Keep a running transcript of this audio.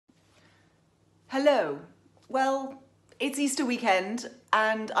Hello. Well, it's Easter weekend,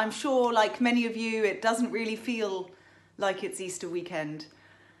 and I'm sure, like many of you, it doesn't really feel like it's Easter weekend.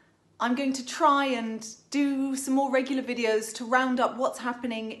 I'm going to try and do some more regular videos to round up what's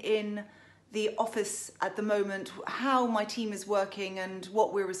happening in the office at the moment, how my team is working and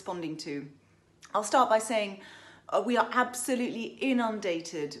what we're responding to. I'll start by saying we are absolutely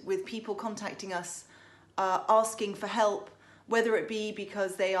inundated with people contacting us asking for help, whether it be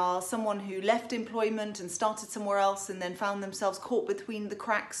because they are someone who left employment and started somewhere else and then found themselves caught between the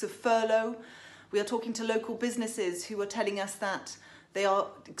cracks of furlough. We are talking to local businesses who are telling us that they are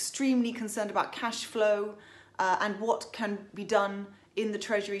extremely concerned about cash flow and what can be done in the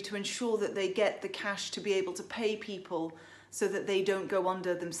Treasury to ensure that they get the cash to be able to pay people so that they don't go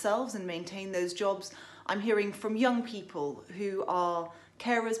under themselves and maintain those jobs. I'm hearing from young people who are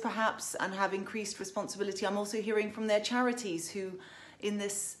carers perhaps and have increased responsibility. I'm also hearing from their charities who, in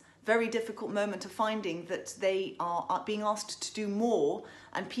this very difficult moment, are finding that they are being asked to do more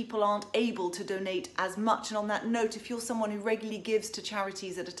and people aren't able to donate as much. And on that note, if you're someone who regularly gives to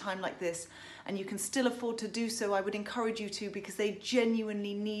charities at a time like this and you can still afford to do so, I would encourage you to, because they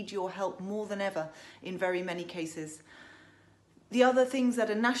genuinely need your help more than ever in very many cases. The other things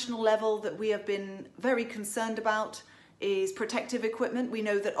at a national level that we have been very concerned about is protective equipment. We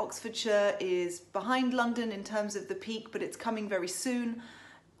know that Oxfordshire is behind London in terms of the peak, but it's coming very soon.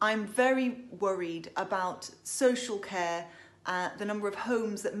 I'm very worried about social care, the number of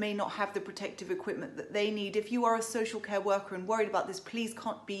homes that may not have the protective equipment that they need. If you are a social care worker and worried about this, please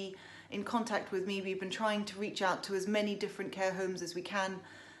be in contact with me. We've been trying to reach out to as many different care homes as we can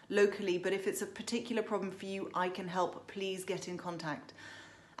locally, but if it's a particular problem for you, I can help. Please get in contact.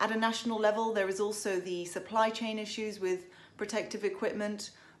 At a national level, there is also the supply chain issues with protective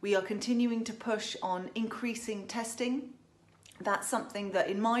equipment. We are continuing to push on increasing testing. That's something that,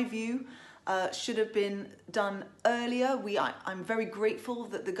 in my view, should have been done earlier. I'm very grateful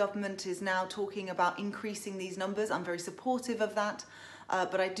that the government is now talking about increasing these numbers. I'm very supportive of that,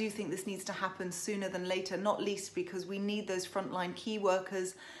 but I do think this needs to happen sooner than later, not least because we need those frontline key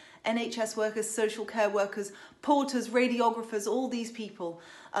workers, NHS workers, social care workers, porters, radiographers, all these people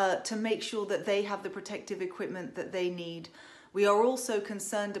to make sure that they have the protective equipment that they need. We are also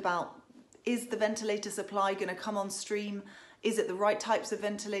concerned about, is the ventilator supply going to come on stream? Is it the right types of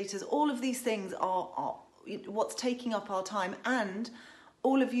ventilators? All of these things are what's taking up our time, and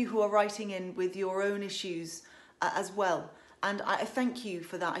all of you who are writing in with your own issues as well. And I thank you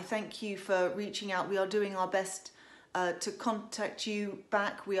for that. I thank you for reaching out. We are doing our best to contact you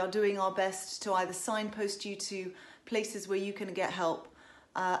back. We are doing our best to either signpost you to places where you can get help.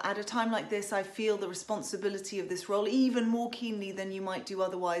 At a time like this, I feel the responsibility of this role even more keenly than you might do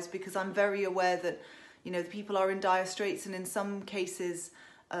otherwise, because I'm very aware that, you know, the people are in dire straits, and in some cases,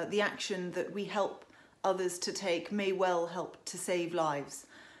 the action that we help others to take may well help to save lives.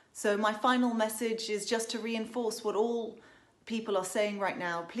 So my final message is just to reinforce what all people are saying right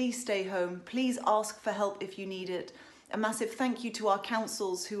now. Please stay home. Please ask for help if you need it. A massive thank you to our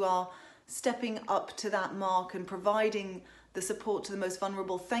councils who are stepping up to that mark and providing the support to the most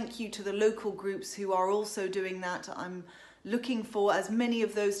vulnerable. Thank you to the local groups who are also doing that. I'm looking for as many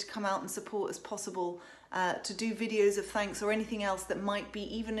of those to come out and support as possible, to do videos of thanks or anything else that might be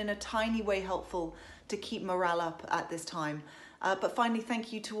even in a tiny way helpful to keep morale up at this time. But finally,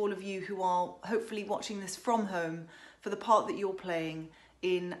 thank you to all of you who are hopefully watching this from home for the part that you're playing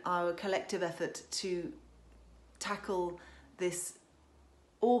in our collective effort to tackle this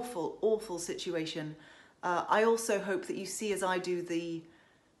awful, awful situation. I also hope that you see, as I do, the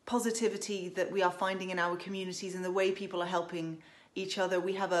positivity that we are finding in our communities and the way people are helping each other.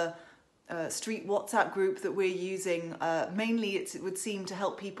 We have a street WhatsApp group that we're using. Mainly it would seem to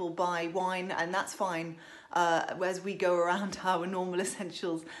help people buy wine, and that's fine, as we go around our normal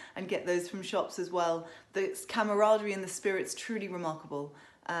essentials and get those from shops as well. The camaraderie and the spirit's truly remarkable.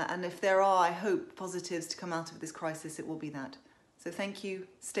 And if there are, I hope, positives to come out of this crisis, it will be that. So thank you,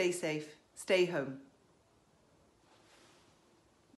 stay safe, stay home.